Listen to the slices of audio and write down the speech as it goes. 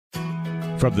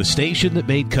From the station that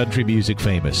made country music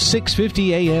famous,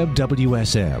 650 AM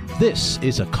WSM, this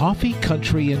is a Coffee,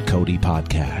 Country, and Cody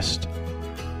podcast.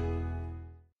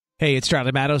 Hey, it's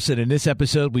Charlie Matos, and in this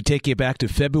episode, we take you back to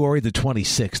February the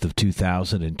 26th of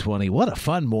 2020. What a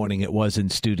fun morning it was in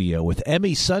studio with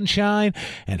EmiSunshine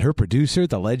and her producer,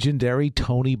 the legendary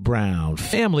Tony Brown.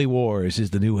 Family Wars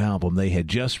is the new album they had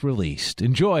just released.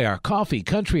 Enjoy our Coffee,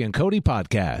 Country, and Cody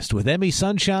podcast with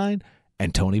EmiSunshine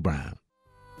and Tony Brown.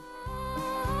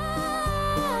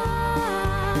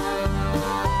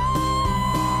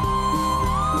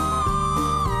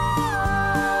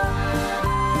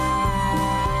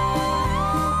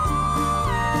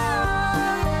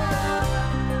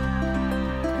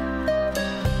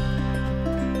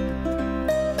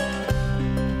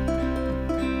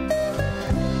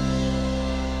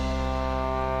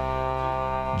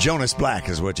 Jonas Black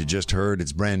is what you just heard.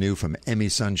 It's brand new from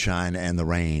EmiSunshine and the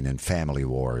Rain, and Family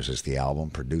Wars is the album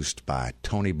produced by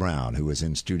Tony Brown, who is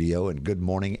in studio. And good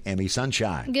morning,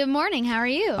 EmiSunshine. Good morning. How are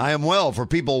you? I am well. For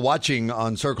people watching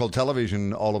on Circle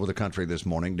Television all over the country this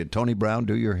morning, did Tony Brown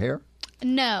do your hair?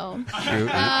 No.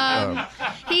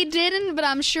 He didn't, but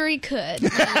I'm sure he could.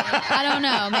 I don't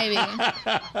know,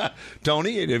 maybe.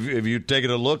 Tony, if you've taken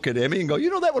a look at Emmy and go,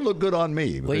 that would look good on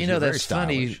me. Well, that's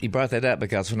funny you brought that up,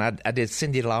 because when I did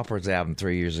Cyndi Lauper's album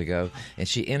 3 years ago, and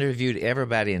she interviewed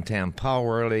everybody in town, Paul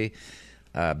Worley,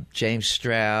 James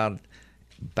Stroud,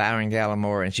 Byron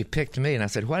Gallimore, and she picked me, and I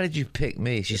said, "Why did you pick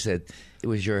me?" She said, "It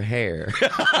was your hair."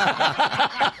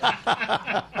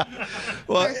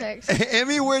 Well, perfect.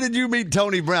 Emmy, where did you meet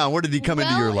Tony Brown? Where did he come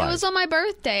into your life? It was on my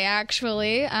birthday,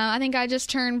 actually. I think I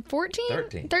just turned 14?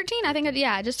 13. 13?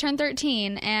 I just turned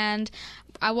 13. And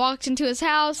I walked into his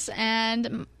house,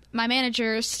 and my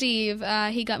manager, Steve,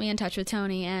 he got me in touch with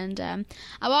Tony. And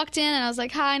I walked in, and I was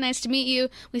like, "Hi, nice to meet you."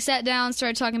 We sat down,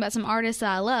 started talking about some artists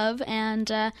that I love, and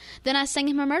then I sang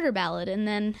him a murder ballad. And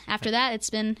then after that, it's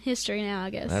been history now, I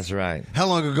guess. That's right. How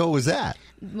long ago was that?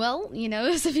 Well, it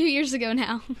was a few years ago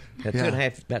now. About two and a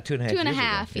half Two and a years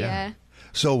half, ago. yeah.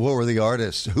 So what were the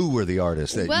artists? Who were the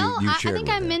artists that you shared I think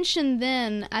with I them?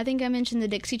 mentioned the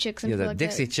Dixie Chicks. And The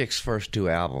Dixie Chicks' first two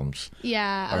albums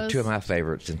are two of my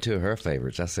favorites and two of her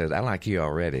favorites. I said, "I like you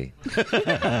already."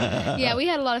 Yeah, we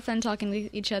had a lot of fun talking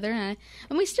to each other, and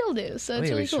we still do, so it's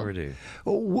really cool. We sure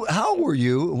do. How were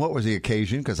you? What was the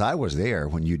occasion? Because I was there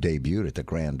when you debuted at the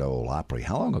Grand Ole Opry.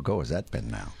 How long ago has that been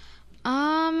now?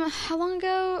 How long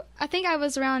ago? I think I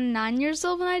was around 9 years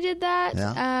old when I did that.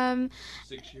 Yeah.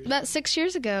 6 years. About 6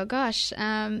 years ago. Gosh.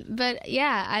 But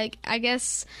yeah, I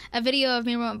guess a video of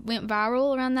me went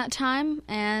viral around that time,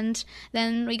 and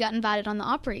then we got invited on the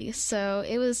Opry. So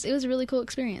it was a really cool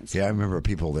experience. Yeah, I remember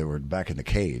people that were back in the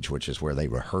cage, which is where they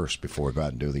rehearse before we go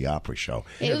out and do the Opry show.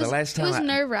 It was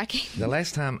nerve-wracking. The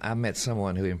last time I met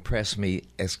someone who impressed me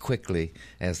as quickly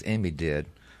as Emmy did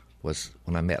was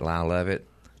when I met Lyle Lovett,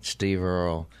 Steve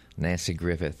Earle, Nancy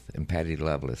Griffith, and Patty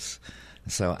Loveless.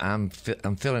 So I'm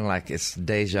feeling like it's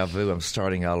deja vu. I'm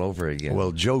starting all over again.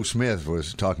 Well, Joe Smith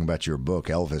was talking about your book,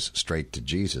 Elvis Straight to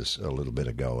Jesus, a little bit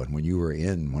ago. And when you were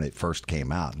when it first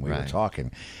came out, and we were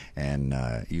talking, and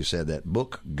you said that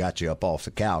book got you up off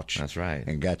the couch. That's right.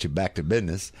 And got you back to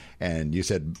business. And you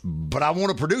said, "But I want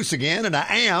to produce again," and I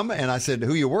am. And I said,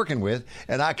 "Who you working with?"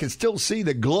 And I can still see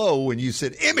the glow when you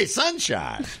said,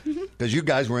 "EmiSunshine." Because you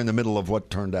guys were in the middle of what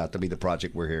turned out to be the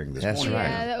project we're hearing this morning. That's right.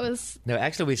 Yeah, that was... No,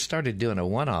 actually, we started doing a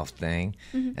one-off thing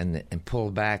and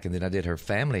pulled back, and then I did her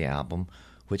family album,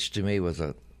 which to me was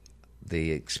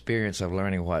the experience of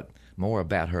learning more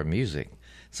about her music.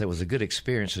 So it was a good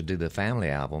experience to do the family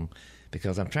album,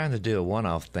 because I'm trying to do a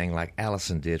one-off thing like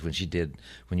Allison did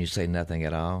When You Say Nothing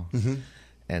at All,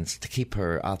 and to keep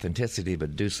her authenticity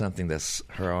but do something that's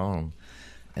her own.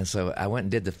 And so I went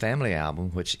and did the family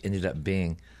album, which ended up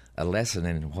being a lesson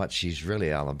in what she's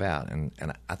really all about, and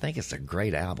I think it's a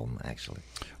great album, actually.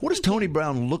 What does Tony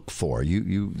Brown look for?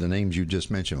 You the names you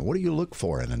just mentioned. What do you look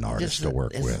for in an artist to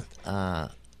work with?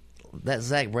 That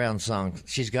Zac Brown song,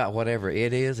 "She's Got Whatever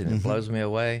It Is," and it blows me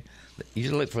away. You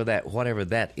just look for that, whatever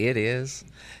that it is,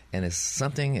 and it's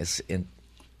something. It's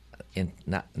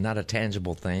not a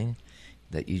tangible thing,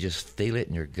 that you just feel it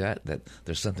in your gut that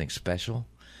there's something special.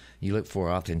 You look for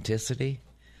authenticity.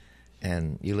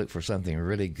 And you look for something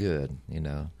really good,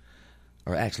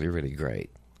 or actually really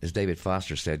great. As David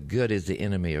Foster said, good is the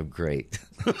enemy of great.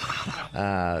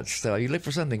 So you look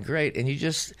for something great, and it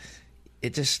just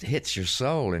hits your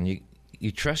soul, and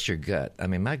you trust your gut. I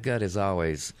mean, my gut has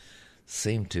always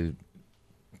seemed to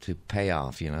pay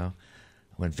off,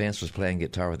 When Vince was playing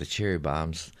guitar with the Cherry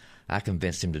Bombs, I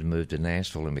convinced him to move to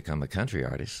Nashville and become a country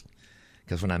artist.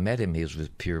 Because when I met him, he was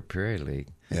with Pure Prairie League.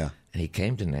 Yeah. And he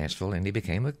came to Nashville, and he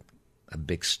became a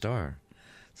big star.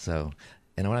 So,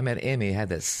 and when I met Emmy, I had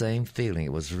that same feeling.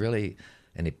 It was really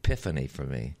an epiphany for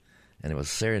me, and it was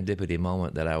a serendipity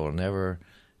moment that I will never,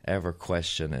 ever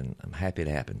question, and I'm happy it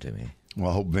happened to me. Well,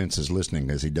 I hope Vince is listening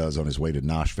as he does on his way to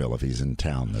Nashville if he's in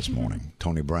town this morning.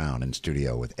 Tony Brown in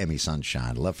studio with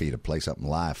EmiSunshine. Love for you to play something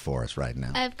live for us right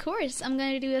now. Of course. I'm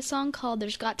going to do a song called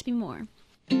There's Got to Be More.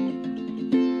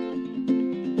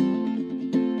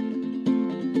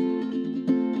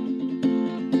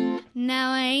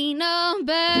 Now I ain't no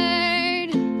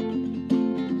bird,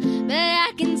 but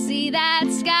I can see that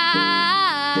sky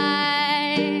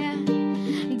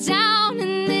down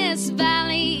in this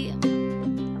valley.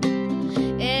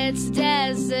 It's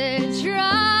desert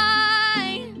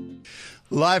dry.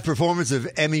 Live performance of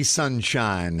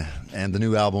EmiSunshine and the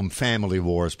new album Family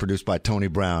Wars, produced by Tony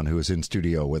Brown, who is in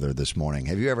studio with her this morning.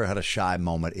 Have you ever had a shy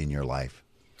moment in your life?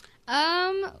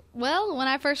 Well, when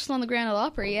I first won the Grand Ole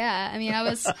Opry, yeah. I mean, I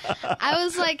was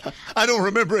like, I don't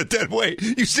remember it that way.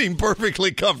 You seem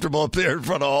perfectly comfortable up there in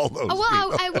front of all those people.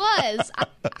 I was.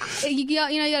 You got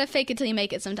to fake it till you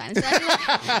make it sometimes.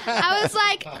 I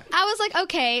was like,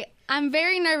 okay, I'm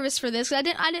very nervous for this. I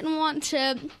didn't want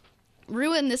to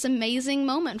ruin this amazing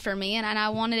moment for me, and I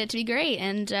wanted it to be great.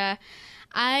 And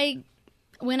I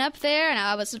went up there, and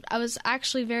I was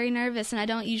actually very nervous, and I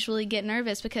don't usually get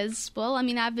nervous because, well, I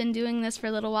mean, I've been doing this for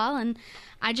a little while, and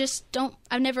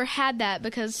I've never had that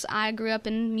because I grew up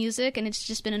in music, and it's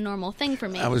just been a normal thing for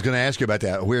me. I was going to ask you about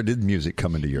that. Where did music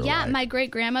come into your life? Yeah, my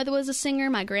great-grandmother was a singer,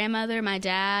 my grandmother, my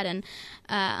dad, and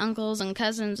uncles and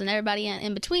cousins and everybody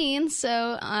in between.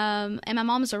 So, and my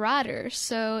mom's a writer,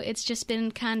 so it's just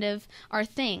been kind of our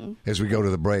thing. As we go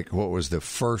to the break, what was the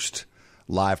first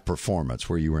live performance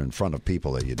where you were in front of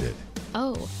people that you did?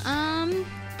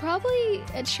 Probably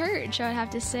at church, I would have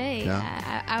to say.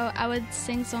 Yeah. I would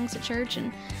sing songs at church,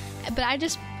 but I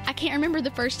can't remember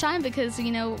the first time because,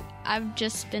 I've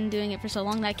just been doing it for so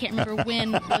long that I can't remember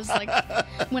when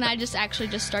when I just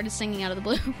started singing out of the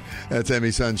blue. That's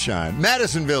EmiSunshine.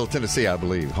 Madisonville, Tennessee, I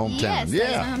believe. Hometown. Yes,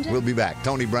 yeah. that's my hometown. We'll be back.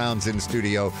 Tony Brown's in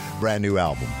studio. Brand new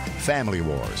album, Family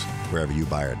Wars, wherever you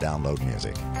buy or download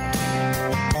music.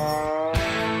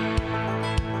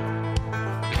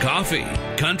 Coffee,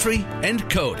 country, and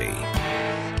Cody.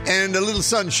 And a little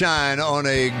sunshine on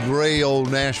a gray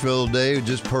old Nashville day.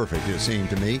 Just perfect, it seemed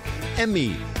to me.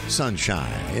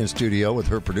 EmiSunshine in studio with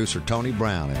her producer, Tony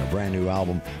Brown, and her brand new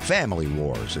album, Family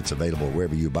Wars. It's available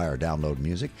wherever you buy or download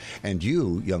music. And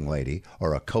you, young lady,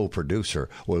 are a co-producer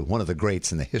with one of the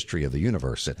greats in the history of the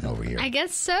universe sitting over here. I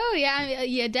guess so.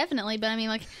 Yeah, definitely. But I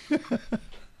mean,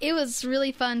 it was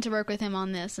really fun to work with him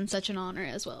on this, and such an honor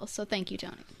as well. So thank you,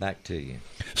 Tony. Back to you.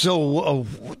 So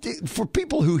for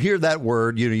people who hear that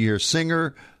word, you hear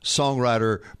singer,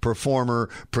 songwriter,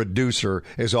 performer, producer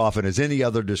as often as any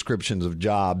other descriptions of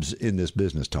jobs in this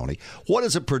business, Tony. What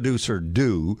does a producer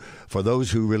do for those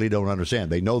who really don't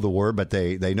understand? They know the word, but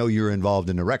they know you're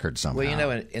involved in the record somehow.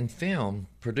 Well, in film,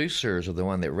 producers are the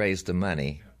one that raise the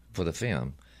money for the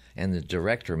film, and the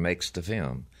director makes the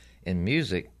film. In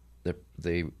music,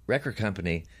 the record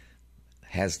company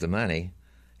has the money,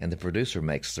 and the producer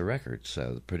makes the record.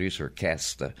 So the producer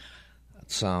casts the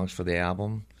songs for the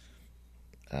album,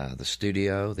 the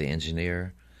studio, the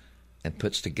engineer, and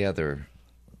puts together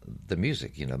the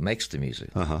music, makes the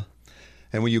music. Uh-huh.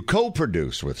 And when you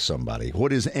co-produce with somebody,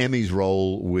 what is Emmy's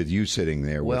role with you sitting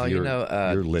there with your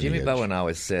lineage? Jimmy Bowen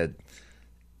always said,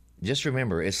 just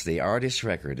remember, it's the artist's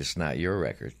record, it's not your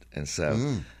record. And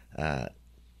so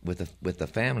with the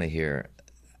family here,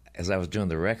 as I was doing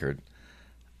the record,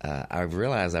 I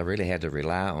realized I really had to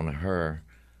rely on her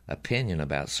opinion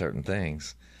about certain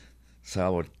things. So I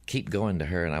would keep going to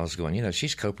her, and I was going,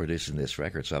 she's co-producing this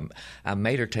record. So I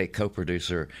made her take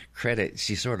co-producer credit.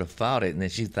 She sort of fought it, and then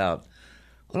she thought,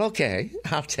 well, okay,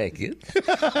 I'll take it.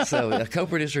 So a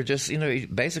co-producer just,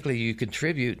 basically you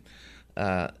contribute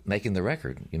making the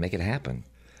record. You make it happen.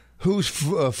 Who's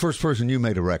first person you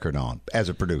made a record on as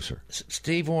a producer?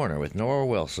 Steve Wariner with Nora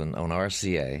Wilson on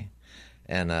RCA.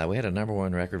 And we had a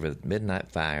 #1 record with Midnight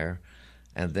Fire.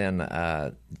 And then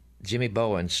Jimmy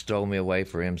Bowen stole me away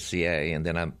for MCA. And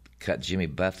then I cut Jimmy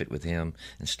Buffett with him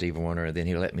and Steve Wariner. And then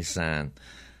he let me sign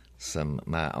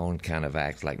my own kind of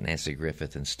acts like Nancy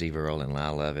Griffith and Steve Earle and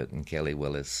Lyle Lovett and Kelly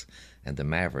Willis and the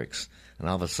Mavericks. And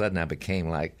all of a sudden I became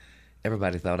like,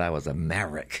 everybody thought I was a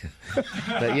Maverick.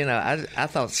 But, I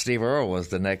thought Steve Earle was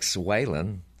the next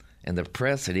Waylon, and the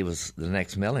press said he was the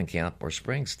next Mellencamp or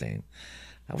Springsteen.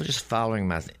 I was just following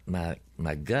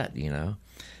my gut,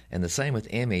 And the same with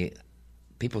Emmy.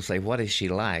 People say, what is she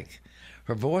like?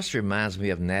 Her voice reminds me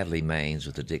of Natalie Maines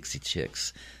with the Dixie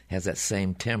Chicks. Has that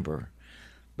same timbre.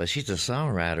 But she's a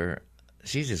songwriter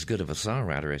she's as good of a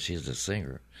songwriter as she is a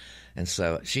singer. And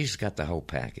so she's got the whole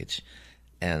package.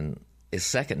 And it's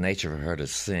second nature for her to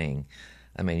sing.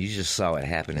 I mean, you just saw it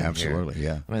happen in Absolutely, here.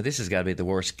 yeah. I mean, this has got to be the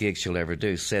worst gig she'll ever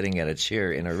do, sitting at a chair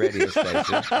in a radio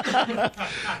station.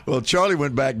 Well, Charlie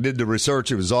went back and did the research.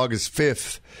 It was August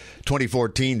 5th,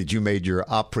 2014 that you made your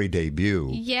Opry debut.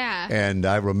 Yeah. And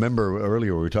I remember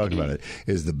earlier we were talking about it,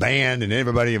 is the band and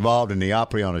everybody involved in the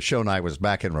Opry on a show night was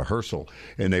back in rehearsal,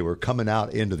 and they were coming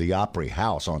out into the Opry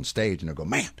house on stage, and they go,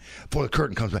 man, before the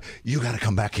curtain comes back, you got to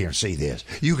come back here and see this.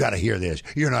 You got to hear this.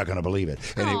 You're not going to believe it.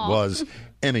 And Aww. it was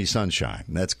EmiSunshine.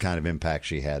 That's the kind of impact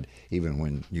she had even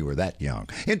when you were that young.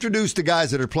 Introduce the guys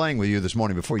that are playing with you this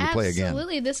morning before you play again.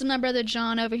 Absolutely. This is my brother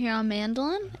John over here on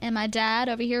mandolin, and my dad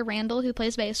over here, Randall, who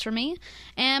plays bass for me,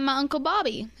 and my uncle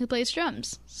Bobby, who plays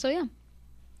drums. So, yeah.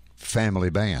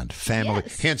 Family band. Family,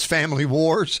 Yes. hence Family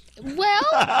Wars. Well,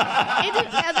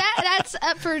 that's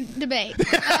up for debate.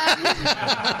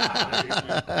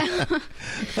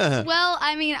 Well,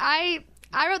 I mean, I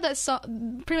wrote that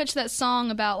song, pretty much that song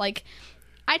about, like,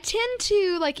 I tend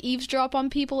to, like, eavesdrop on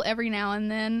people every now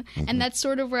and then, and that's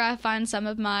sort of where I find some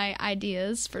of my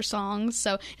ideas for songs.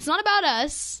 So it's not about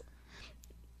us.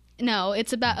 No,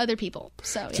 it's about other people.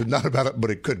 So, So yeah. not about it,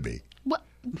 but it could be. Well,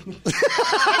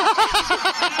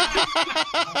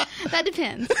 that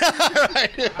depends.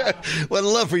 Well,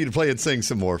 I'd love for you to play and sing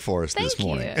some more for us Thank this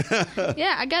morning. you.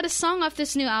 Yeah, I got a song off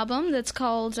this new album that's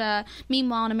called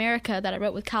Meanwhile in America that I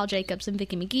wrote with Kyle Jacobs and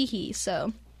Vicky McGeehee.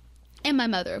 So, and my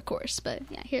mother, of course. But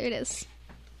yeah, here it is.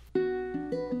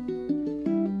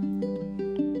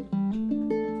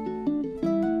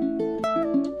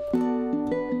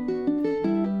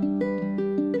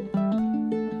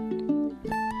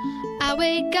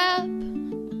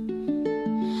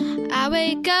 I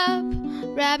wake up,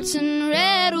 wrapped in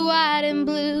red, white, and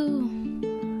blue.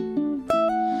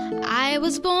 I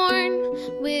was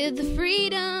born with the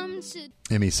freedom to...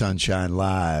 EmiSunshine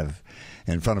live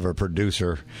in front of her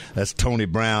producer. That's Tony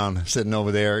Brown sitting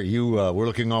over there. You were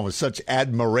looking on with such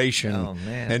admiration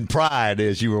and pride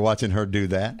as you were watching her do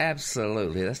that.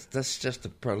 Absolutely. That's just a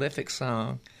prolific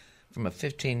song from a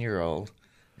 15-year-old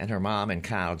and her mom and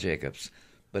Kyle Jacobs.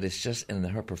 But it's just, and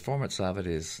her performance of it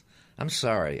is, I'm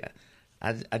sorry,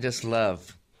 I just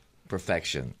love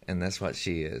perfection, and that's what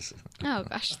she is. Oh,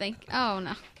 gosh, oh,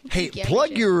 no. Hey, Thank you.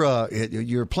 plug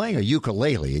you're playing a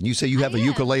ukulele, and you say you have a am.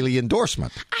 ukulele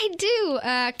endorsement. I do.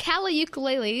 Kala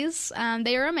ukuleles.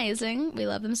 They are amazing. We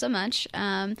love them so much.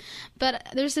 But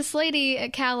there's this lady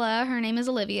at Kala. Her name is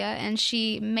Olivia, and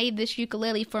she made this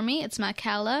ukulele for me. It's my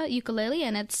Kala ukulele,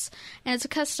 and it's a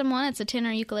custom one. It's a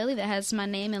tenor ukulele that has my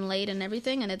name inlaid and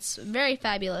everything, and it's very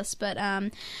fabulous. But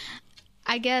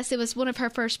I guess it was one of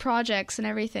her first projects and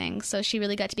everything, so she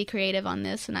really got to be creative on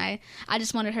this, and I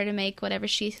just wanted her to make whatever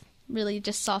she really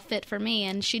just saw fit for me,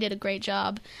 and she did a great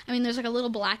job. I mean, there's like a little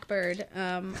blackbird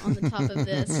on the top of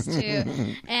this, too,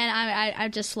 and I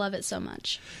just love it so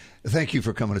much. Thank you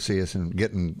for coming to see us and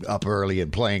getting up early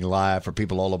and playing live for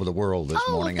people all over the world this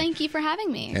morning. Thank you for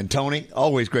having me. And Tony,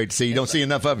 always great to see you. Don't see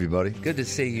enough of you, buddy. Good to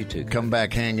see you, too. Come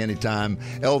back, hang anytime.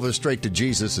 Elvis Straight to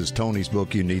Jesus is Tony's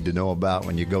book you need to know about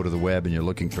when you go to the web and you're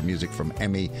looking for music from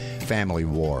Emmy Family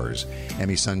Wars,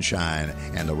 EmiSunshine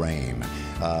and The Rain.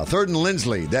 Third and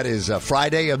Lindsley, that is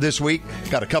Friday of this week.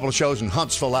 Got a couple of shows in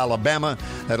Huntsville, Alabama.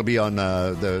 That'll be on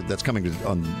that's coming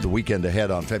on the weekend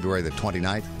ahead on February the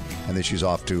 29th. And then she's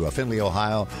off to Findlay,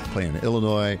 Ohio, playing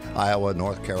Illinois, Iowa,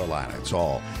 North Carolina. It's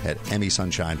all at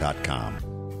EmiSunshine.com.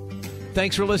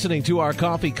 Thanks for listening to our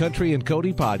Coffee, Country, and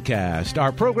Cody podcast.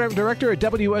 Our program director at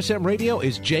WSM Radio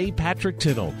is J. Patrick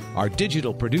Tinnell. Our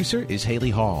digital producer is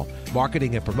Haley Hall.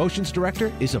 Marketing and promotions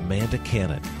director is Amanda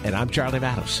Cannon. And I'm Charlie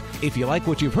Matos. If you like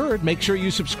what you've heard, make sure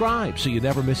you subscribe so you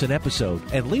never miss an episode.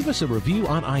 And leave us a review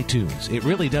on iTunes. It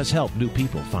really does help new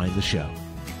people find the show.